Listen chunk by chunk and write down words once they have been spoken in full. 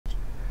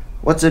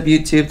What's up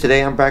YouTube?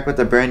 Today I'm back with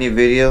a brand new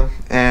video,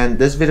 and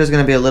this video is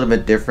going to be a little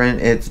bit different.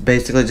 It's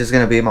basically just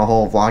going to be my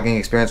whole vlogging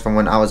experience from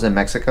when I was in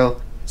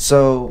Mexico.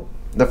 So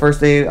the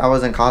first day I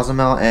was in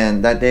Cozumel,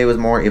 and that day was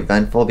more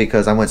eventful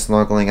because I went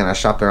snorkeling and I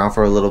shopped around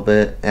for a little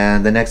bit.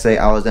 And the next day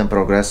I was in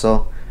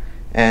Progreso,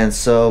 and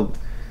so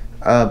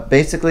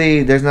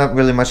basically there's not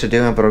really much to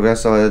do in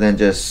Progreso other than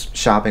just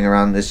shopping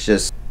around.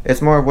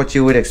 It's more of what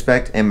you would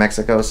expect in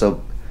Mexico.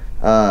 So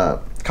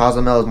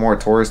Cozumel is more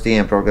touristy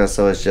and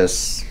Progreso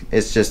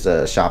is just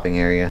a shopping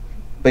area.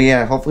 But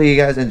yeah, hopefully you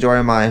guys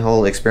enjoy my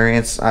whole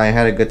experience. I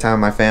had a good time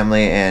with my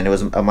family and it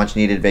was a much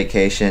needed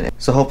vacation.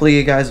 So hopefully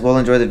you guys will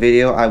enjoy the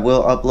video. I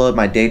will upload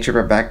my day trip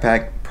or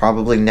backpack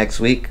probably next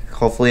week.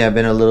 Hopefully I've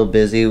been a little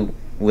busy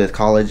with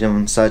college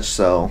and such,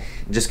 so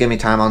just give me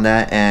time on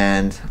that,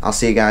 and I'll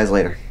see you guys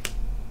later.